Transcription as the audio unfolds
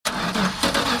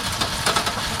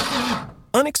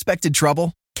unexpected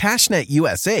trouble, CashNet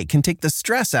USA can take the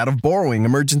stress out of borrowing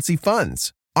emergency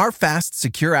funds. Our fast,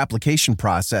 secure application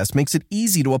process makes it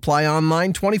easy to apply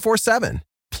online 24/7.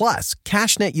 Plus,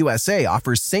 CashNet USA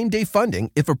offers same-day funding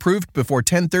if approved before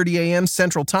 10:30 a.m.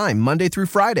 Central Time, Monday through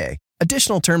Friday.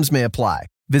 Additional terms may apply.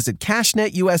 Visit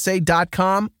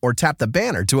CashNetUSA.com or tap the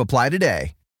banner to apply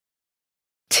today.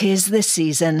 'Tis the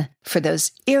season for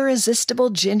those irresistible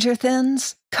ginger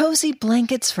thins, cozy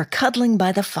blankets for cuddling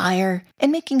by the fire,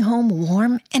 and making home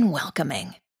warm and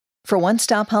welcoming. For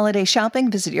one-stop holiday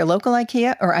shopping, visit your local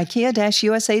IKEA or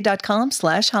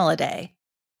ikea-usa.com/holiday.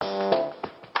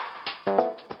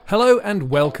 Hello and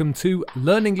welcome to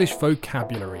Learn English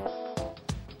Vocabulary.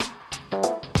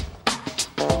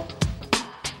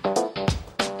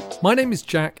 My name is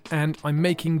Jack and I'm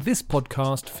making this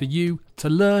podcast for you to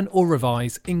learn or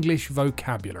revise English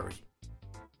vocabulary.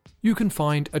 You can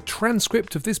find a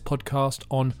transcript of this podcast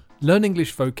on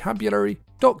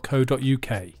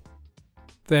learnenglishvocabulary.co.uk.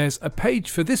 There's a page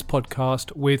for this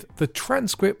podcast with the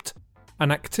transcript,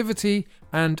 an activity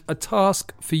and a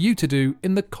task for you to do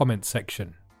in the comments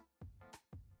section.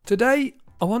 Today,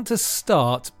 I want to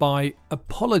start by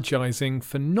apologising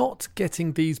for not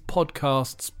getting these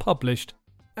podcasts published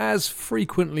as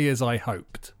frequently as I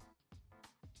hoped.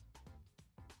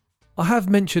 I have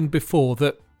mentioned before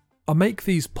that I make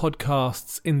these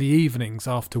podcasts in the evenings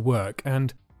after work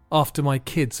and after my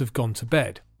kids have gone to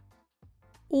bed.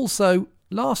 Also,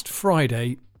 last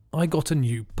Friday, I got a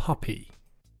new puppy.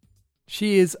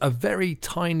 She is a very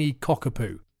tiny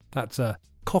cockapoo. That's a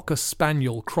Cocker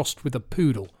Spaniel crossed with a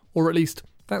poodle, or at least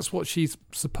that's what she's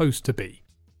supposed to be.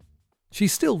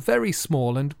 She's still very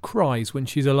small and cries when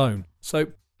she's alone,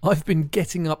 so I've been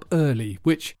getting up early,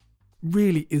 which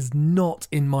really is not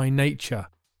in my nature,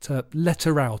 to let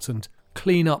her out and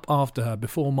clean up after her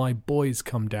before my boys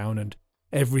come down and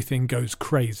everything goes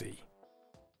crazy.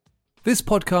 This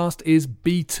podcast is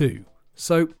B2,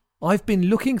 so I've been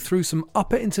looking through some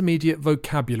upper intermediate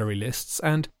vocabulary lists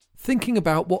and thinking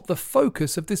about what the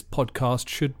focus of this podcast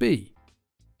should be.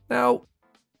 Now,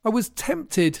 I was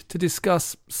tempted to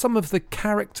discuss some of the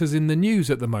characters in the news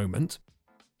at the moment.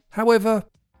 However,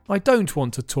 I don't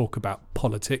want to talk about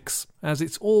politics, as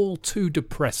it's all too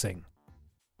depressing.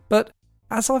 But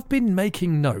as I've been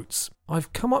making notes,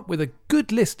 I've come up with a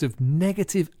good list of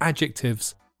negative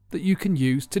adjectives that you can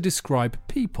use to describe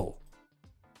people.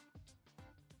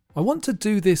 I want to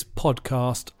do this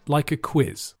podcast like a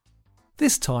quiz.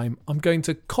 This time, I'm going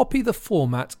to copy the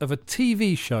format of a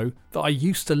TV show that I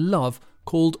used to love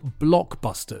called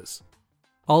Blockbusters.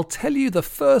 I'll tell you the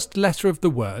first letter of the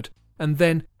word and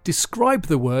then describe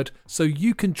the word so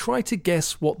you can try to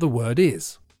guess what the word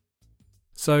is.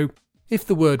 So, if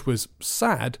the word was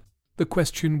sad, the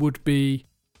question would be,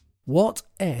 what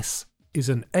S is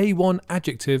an A1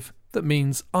 adjective that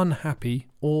means unhappy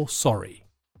or sorry?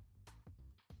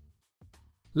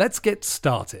 Let's get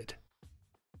started.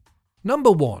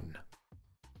 Number 1.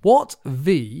 What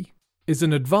V is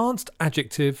an advanced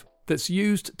adjective that's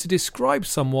used to describe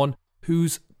someone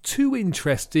who's too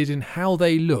interested in how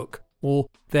they look or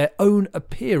their own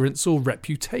appearance or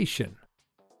reputation?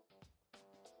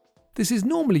 This is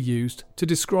normally used to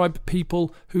describe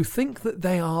people who think that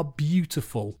they are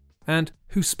beautiful and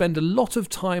who spend a lot of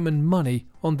time and money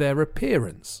on their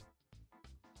appearance.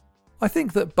 I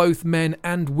think that both men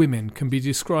and women can be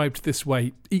described this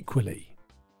way equally.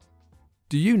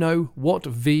 Do you know what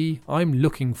V I'm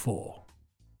looking for?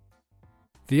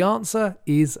 The answer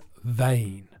is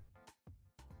vain.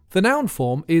 The noun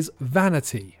form is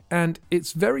vanity, and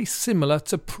it's very similar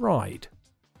to pride.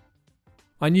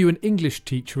 I knew an English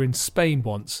teacher in Spain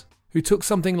once who took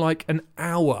something like an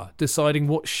hour deciding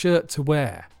what shirt to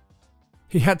wear.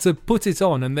 He had to put it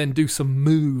on and then do some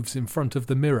moves in front of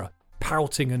the mirror,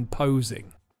 pouting and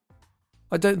posing.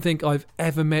 I don't think I've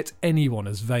ever met anyone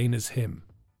as vain as him.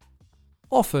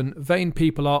 Often, vain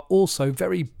people are also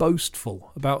very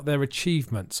boastful about their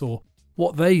achievements or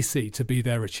what they see to be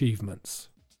their achievements.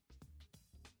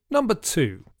 Number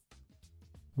 2.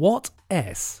 What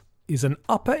S is an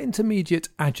upper intermediate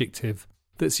adjective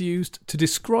that's used to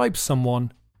describe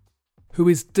someone who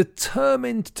is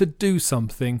determined to do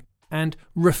something and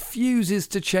refuses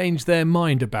to change their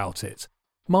mind about it.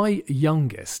 My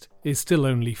youngest is still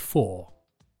only 4.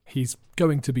 He's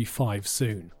going to be 5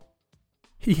 soon.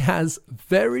 He has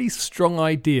very strong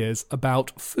ideas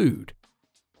about food,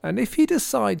 and if he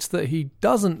decides that he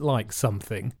doesn't like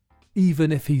something,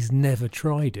 even if he's never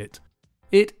tried it,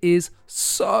 it is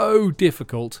so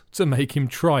difficult to make him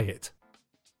try it.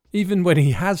 Even when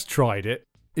he has tried it,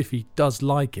 if he does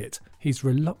like it, he's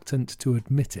reluctant to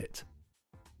admit it.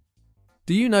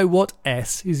 Do you know what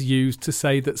S is used to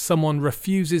say that someone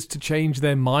refuses to change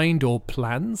their mind or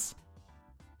plans?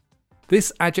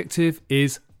 This adjective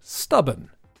is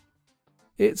stubborn.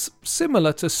 It's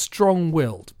similar to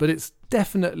strong-willed, but it's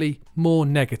definitely more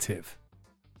negative.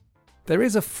 There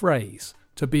is a phrase,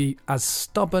 to be as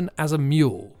stubborn as a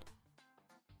mule.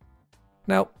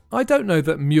 Now, I don't know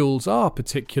that mules are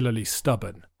particularly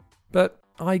stubborn, but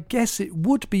I guess it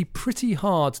would be pretty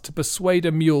hard to persuade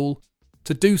a mule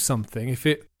to do something if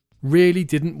it really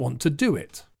didn't want to do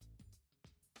it.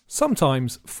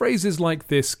 Sometimes phrases like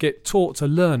this get taught to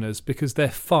learners because they're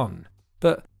fun,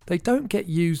 but they don't get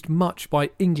used much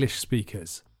by English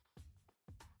speakers.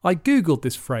 I googled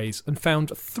this phrase and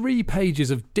found 3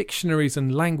 pages of dictionaries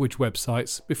and language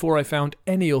websites before I found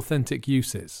any authentic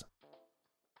uses.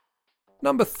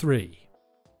 Number 3.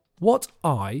 What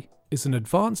I is an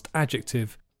advanced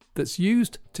adjective that's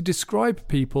used to describe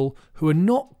people who are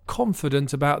not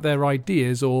confident about their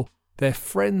ideas or their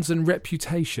friends and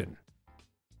reputation.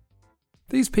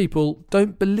 These people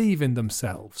don't believe in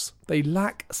themselves. They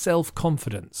lack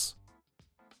self-confidence.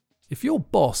 If your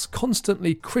boss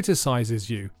constantly criticizes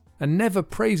you and never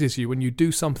praises you when you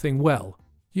do something well,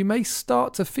 you may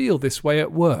start to feel this way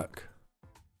at work.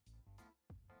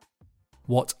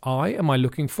 What I am I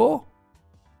looking for?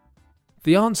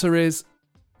 The answer is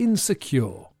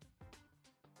insecure.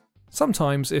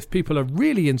 Sometimes if people are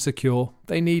really insecure,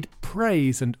 they need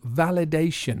praise and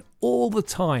validation all the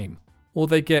time, or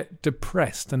they get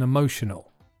depressed and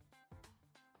emotional.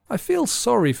 I feel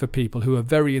sorry for people who are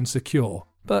very insecure,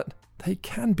 but they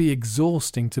can be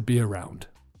exhausting to be around.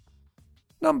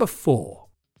 Number 4.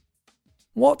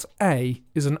 What A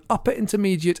is an upper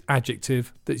intermediate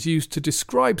adjective that's used to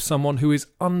describe someone who is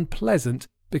unpleasant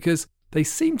because they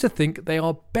seem to think they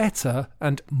are better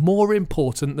and more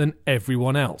important than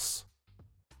everyone else.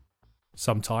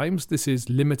 Sometimes this is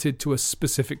limited to a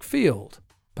specific field.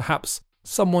 Perhaps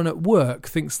someone at work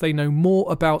thinks they know more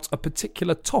about a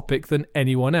particular topic than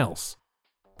anyone else.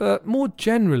 But more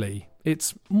generally,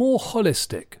 it's more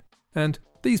holistic, and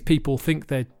these people think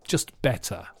they're just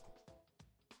better.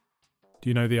 Do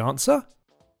you know the answer?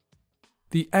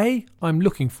 The A I'm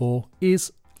looking for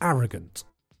is arrogant.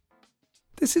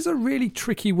 This is a really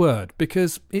tricky word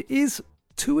because it is,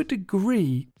 to a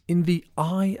degree, in the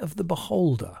eye of the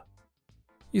beholder.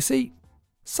 You see,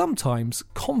 sometimes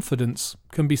confidence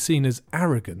can be seen as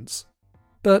arrogance,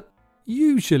 but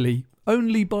usually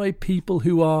only by people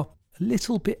who are a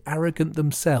little bit arrogant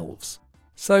themselves.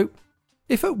 So,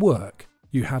 if at work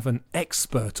you have an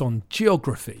expert on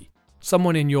geography,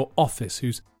 someone in your office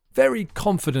who's very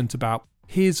confident about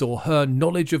his or her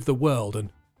knowledge of the world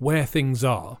and where things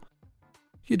are,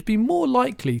 you'd be more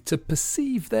likely to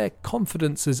perceive their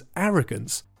confidence as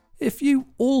arrogance if you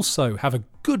also have a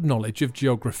good knowledge of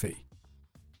geography.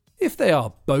 If they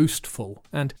are boastful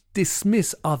and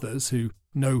dismiss others who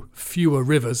know fewer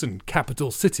rivers and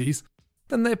capital cities,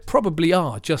 then they probably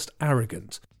are just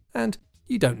arrogant, and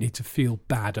you don't need to feel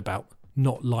bad about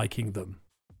not liking them.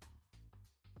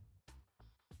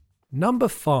 Number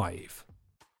 5.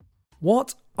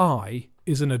 What I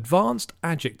is an advanced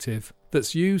adjective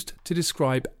that's used to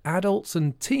describe adults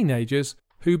and teenagers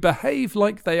who behave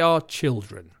like they are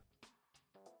children.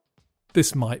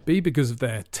 This might be because of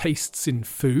their tastes in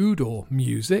food or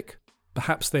music.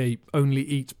 Perhaps they only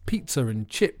eat pizza and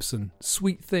chips and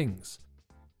sweet things.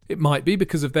 It might be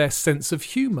because of their sense of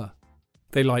humour.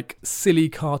 They like silly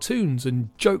cartoons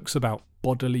and jokes about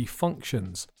bodily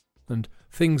functions and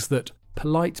things that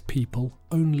polite people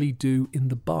only do in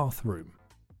the bathroom.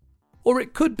 Or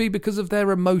it could be because of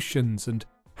their emotions and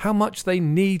how much they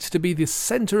need to be the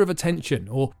centre of attention,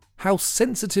 or how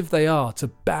sensitive they are to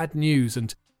bad news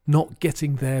and not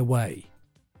getting their way.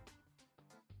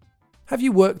 Have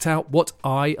you worked out what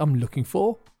I am looking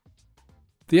for?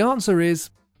 The answer is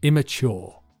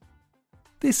immature.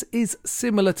 This is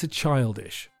similar to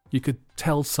childish. You could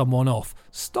tell someone off,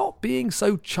 "Stop being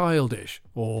so childish,"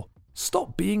 or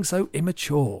 "Stop being so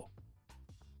immature."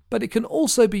 But it can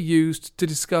also be used to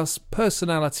discuss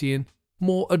personality in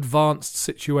more advanced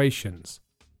situations.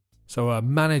 So a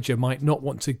manager might not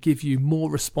want to give you more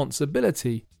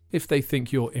responsibility if they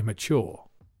think you're immature.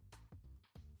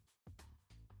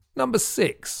 Number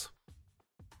 6.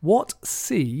 What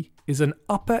C is an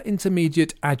upper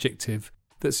intermediate adjective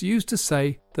that's used to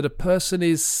say that a person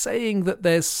is saying that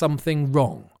there's something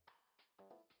wrong.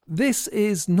 This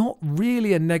is not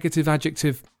really a negative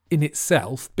adjective in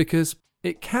itself because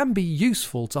it can be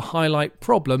useful to highlight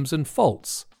problems and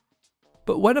faults.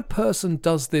 But when a person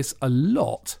does this a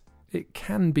lot, it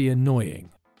can be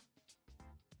annoying.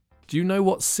 Do you know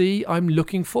what C I'm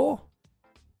looking for?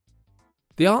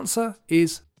 The answer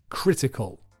is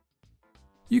critical.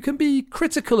 You can be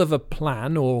critical of a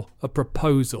plan or a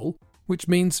proposal, which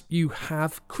means you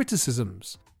have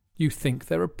criticisms. You think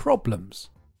there are problems.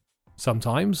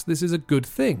 Sometimes this is a good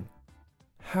thing.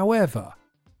 However,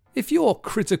 if you're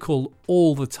critical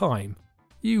all the time,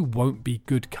 you won't be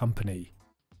good company.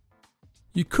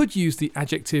 You could use the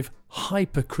adjective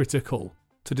hypercritical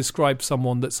to describe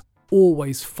someone that's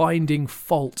always finding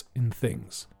fault in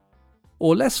things.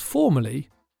 Or less formally,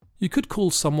 you could call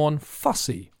someone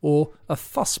fussy or a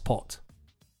fusspot.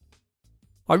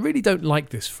 I really don't like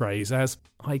this phrase, as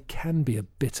I can be a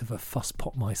bit of a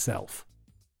fusspot myself.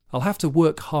 I'll have to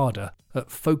work harder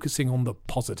at focusing on the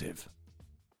positive.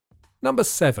 Number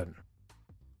 7.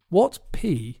 What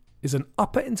P is an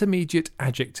upper intermediate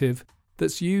adjective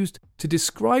that's used to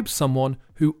describe someone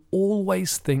who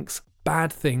always thinks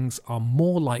bad things are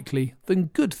more likely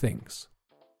than good things.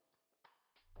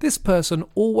 This person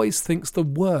always thinks the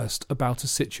worst about a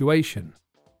situation.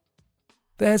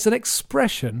 There's an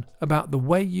expression about the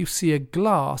way you see a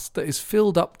glass that is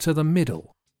filled up to the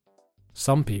middle.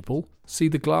 Some people see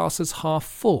the glass as half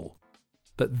full,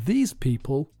 but these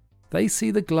people, they see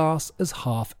the glass as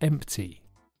half empty.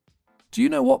 Do you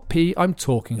know what P I'm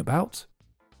talking about?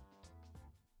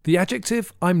 The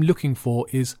adjective I'm looking for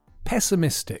is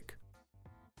pessimistic.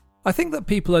 I think that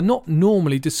people are not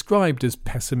normally described as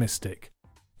pessimistic.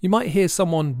 You might hear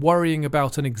someone worrying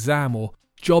about an exam or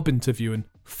job interview and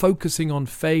focusing on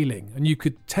failing, and you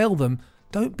could tell them,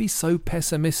 don't be so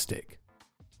pessimistic.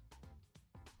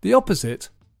 The opposite,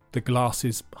 the glass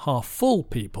is half full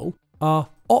people, are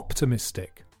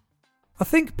optimistic. I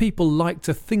think people like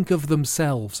to think of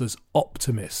themselves as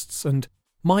optimists and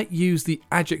might use the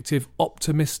adjective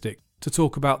optimistic to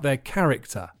talk about their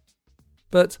character.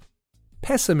 But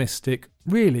pessimistic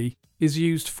really is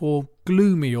used for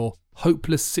gloomy or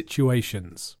hopeless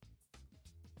situations.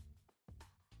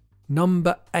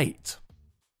 Number 8.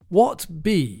 What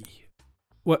be?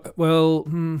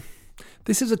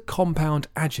 This is a compound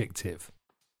adjective.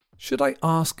 Should I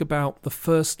ask about the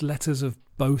first letters of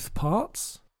both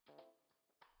parts?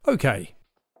 Okay.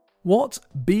 What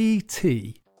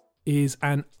BT is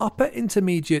an upper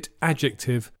intermediate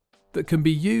adjective that can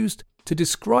be used to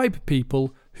describe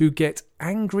people who get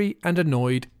angry and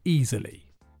annoyed easily.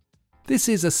 This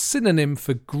is a synonym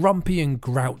for grumpy and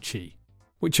grouchy,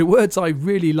 which are words I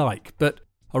really like, but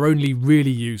are only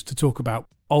really used to talk about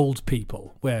old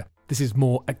people, where this is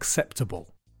more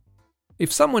acceptable.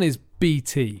 If someone is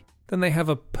BT, then they have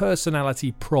a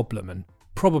personality problem and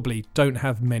probably don't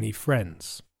have many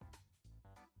friends.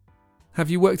 Have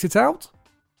you worked it out?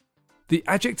 The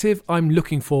adjective I'm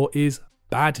looking for is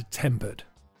bad-tempered.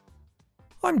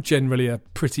 I'm generally a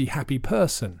pretty happy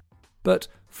person, but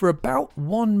for about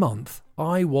 1 month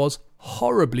I was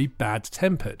horribly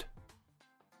bad-tempered.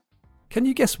 Can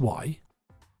you guess why?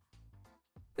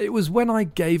 It was when I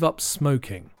gave up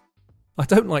smoking. I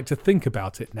don't like to think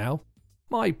about it now.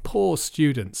 My poor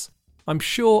students. I'm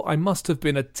sure I must have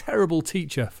been a terrible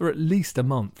teacher for at least a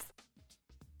month.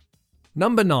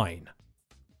 Number 9.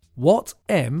 What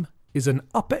M is an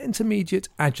upper intermediate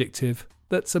adjective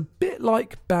that's a bit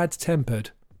like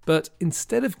bad-tempered, but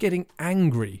instead of getting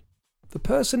angry, the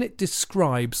person it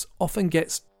describes often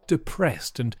gets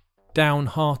depressed and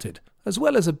downhearted, as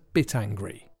well as a bit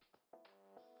angry.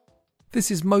 This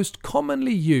is most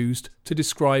commonly used to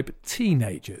describe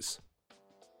teenagers.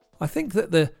 I think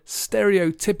that the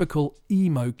stereotypical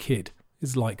emo kid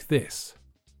is like this.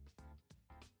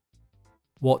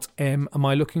 What M am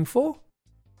I looking for?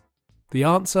 The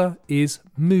answer is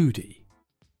moody.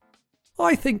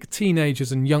 I think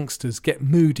teenagers and youngsters get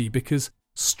moody because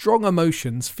strong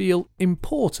emotions feel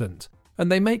important,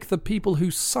 and they make the people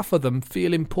who suffer them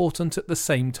feel important at the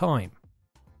same time.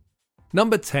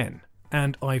 Number 10,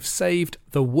 and I've saved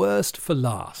the worst for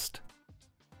last.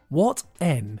 What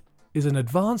N is an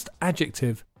advanced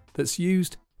adjective that's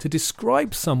used to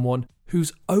describe someone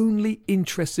who's only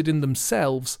interested in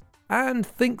themselves and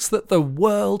thinks that the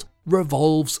world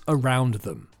revolves around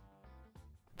them.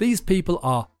 These people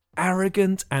are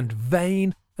arrogant and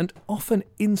vain and often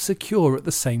insecure at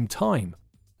the same time,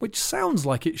 which sounds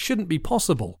like it shouldn't be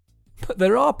possible. But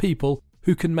there are people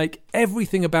who can make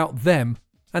everything about them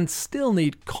and still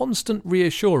need constant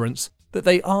reassurance that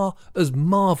they are as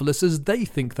marvellous as they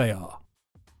think they are.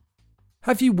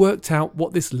 Have you worked out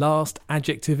what this last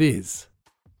adjective is?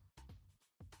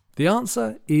 The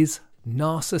answer is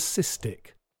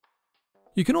narcissistic.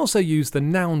 You can also use the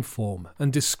noun form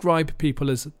and describe people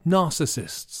as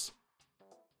narcissists.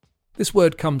 This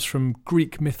word comes from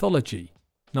Greek mythology.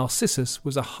 Narcissus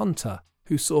was a hunter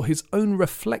who saw his own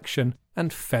reflection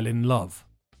and fell in love.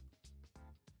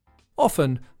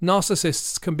 Often,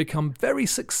 narcissists can become very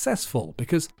successful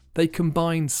because they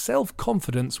combine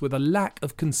self-confidence with a lack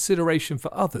of consideration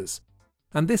for others,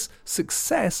 and this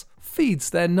success feeds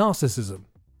their narcissism.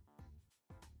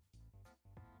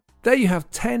 There you have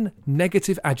 10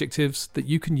 negative adjectives that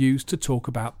you can use to talk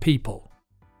about people.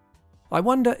 I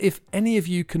wonder if any of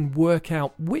you can work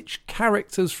out which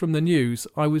characters from the news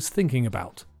I was thinking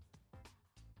about.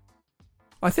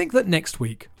 I think that next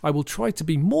week I will try to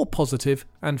be more positive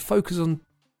and focus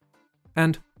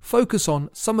on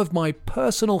some of my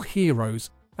personal heroes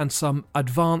and some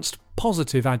advanced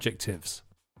positive adjectives.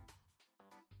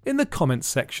 In the comments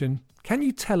section, can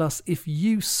you tell us if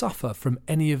you suffer from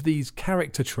any of these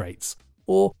character traits,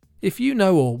 or if you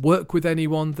know or work with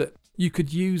anyone that you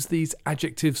could use these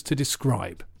adjectives to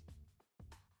describe?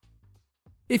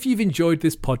 If you've enjoyed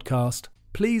this podcast,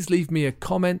 please leave me a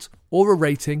comment or a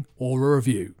rating or a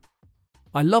review.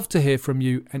 I love to hear from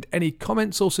you and any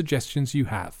comments or suggestions you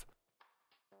have.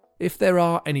 If there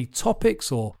are any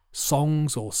topics or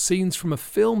songs or scenes from a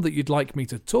film that you'd like me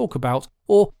to talk about,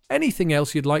 or anything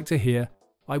else you'd like to hear,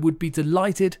 I would be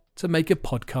delighted to make a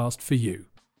podcast for you.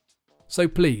 So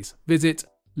please visit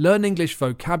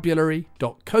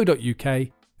learnenglishvocabulary.co.uk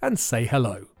and say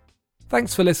hello.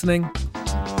 Thanks for listening.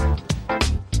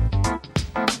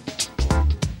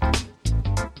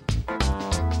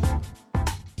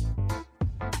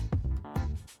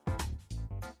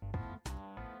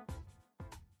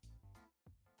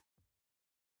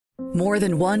 More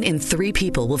than 1 in 3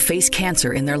 people will face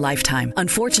cancer in their lifetime.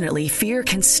 Unfortunately, fear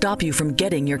can stop you from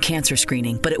getting your cancer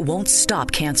screening, but it won't stop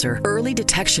cancer. Early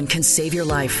detection can save your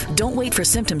life. Don't wait for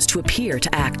symptoms to appear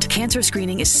to act. Cancer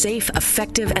screening is safe,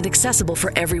 effective, and accessible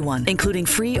for everyone, including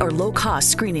free or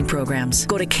low-cost screening programs.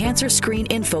 Go to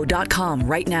cancerscreeninfo.com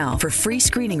right now for free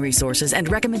screening resources and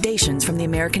recommendations from the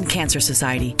American Cancer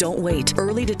Society. Don't wait.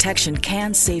 Early detection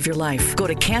can save your life. Go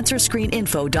to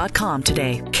cancerscreeninfo.com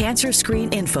today.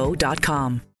 Cancerscreeninfo.com.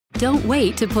 Don't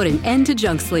wait to put an end to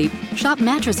junk sleep. Shop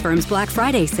Mattress Firm's Black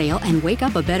Friday sale and wake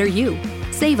up a better you.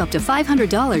 Save up to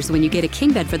 $500 when you get a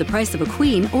king bed for the price of a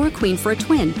queen or a queen for a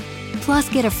twin. Plus,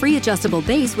 get a free adjustable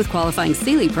base with qualifying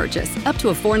Sealy purchase up to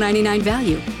a $4.99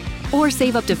 value. Or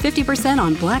save up to 50%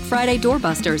 on Black Friday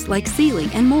doorbusters like Sealy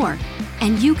and more.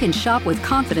 And you can shop with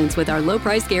confidence with our low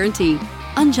price guarantee.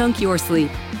 Unjunk your sleep.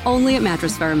 Only at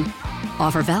Mattress Firm.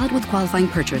 Offer valid with qualifying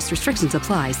purchase. Restrictions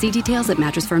apply. See details at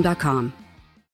mattressfirm.com.